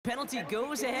penalty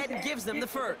goes ahead and gives them the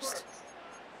first.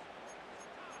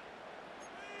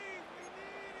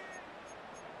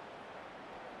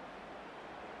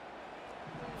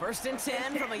 First and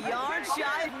 10 from a yard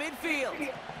shy of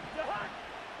midfield.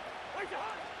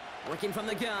 Working from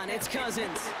the gun, it's Cousins.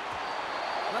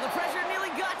 Well, the pressure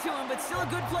nearly got to him, but still a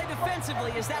good play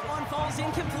defensively as that one falls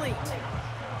incomplete.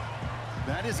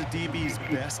 That is a DB's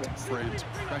best friend,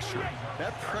 pressure.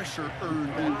 That pressure earned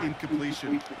that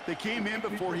incompletion. They came in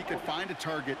before he could find a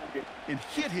target and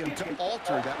hit him to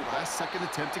alter that last-second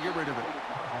attempt to get rid of it.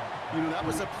 You know, that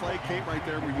was a play, Kate, right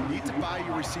there where you need to buy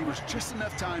your receivers just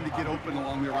enough time to get open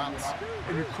along their routes,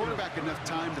 and your quarterback enough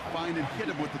time to find and hit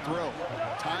him with the throw.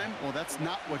 Time? Well, that's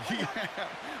not what he had.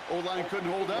 O-line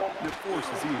couldn't hold up, and it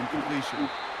forces the incompletion.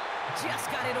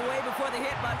 Just got it away before the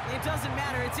hit, but it doesn't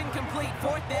matter. It's incomplete.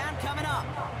 Fourth down coming up.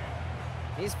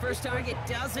 His first target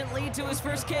doesn't lead to his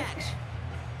first catch.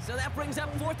 So that brings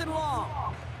up 4th and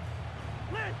long.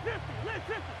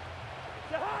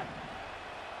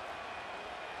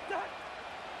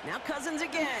 Now Cousins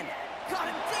again. Caught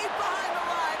him deep behind the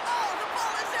line. Oh, the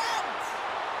ball is out!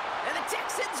 And the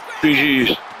Texans grab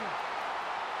it.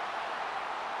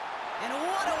 And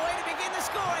what a way to begin the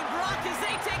scoring, Brock, as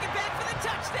they take it back for the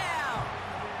touchdown.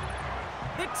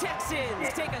 The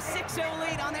Texans take a 6-0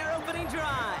 lead on their opening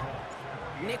drive.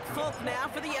 Nick Folk now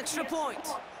for the extra point.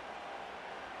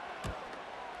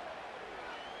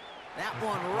 That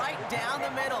one right down the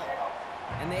middle.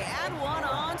 And they add one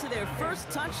on to their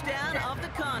first touchdown of the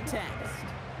contest.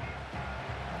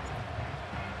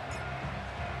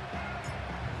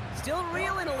 Still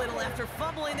reeling a little after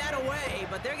fumbling that away,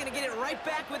 but they're going to get it right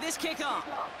back with this kickoff.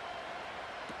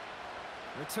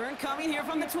 Return coming here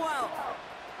from the 12.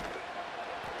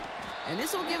 And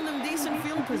this will give them decent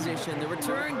field position. The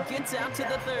return gets out to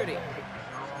the 30.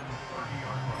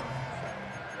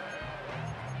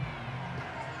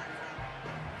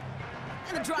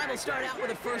 And the drive will start out with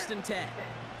a 1st and 10.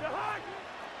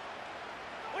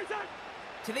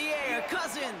 To the air,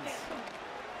 Cousins.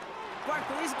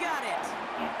 Barkley's got it.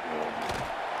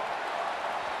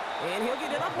 And he'll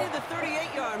get it up near the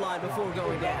 38-yard line before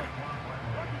going down.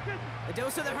 A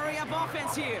dose of the hurry-up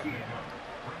offense here.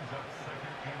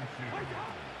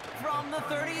 From the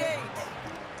 38.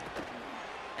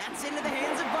 That's into the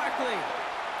hands of Barkley.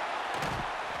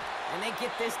 And they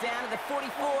get this down to the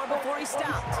 44 before he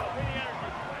stopped.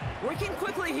 Working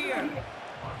quickly here.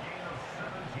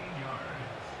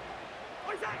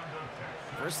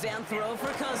 First down throw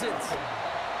for Cousins.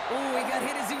 Ooh, he got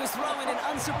hit as he was throwing, and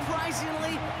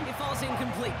unsurprisingly, it falls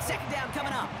incomplete. Second down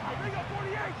coming up.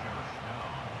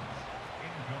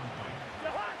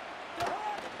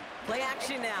 Play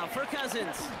action now for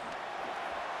Cousins.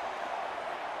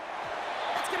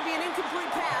 That's going to be an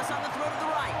incomplete pass on the throw to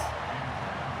the right.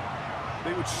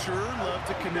 They would sure love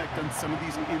to connect on some of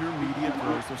these intermediate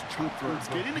throws, those chunk throws.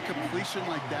 Getting a completion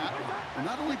like that, and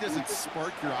not only does it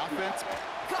spark your offense.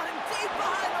 Got him deep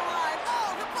behind the line.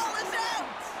 Oh, the ball is out!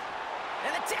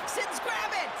 And the Texans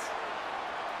grab it!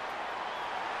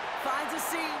 Finds a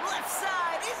seam, left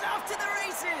side. He's off to the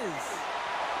races.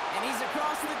 And he's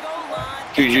across the goal line.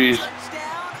 GG's.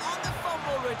 Touchdown on the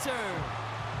fumble return.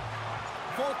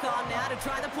 Folk on now to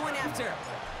try the point after.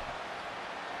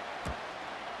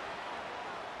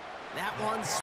 That one's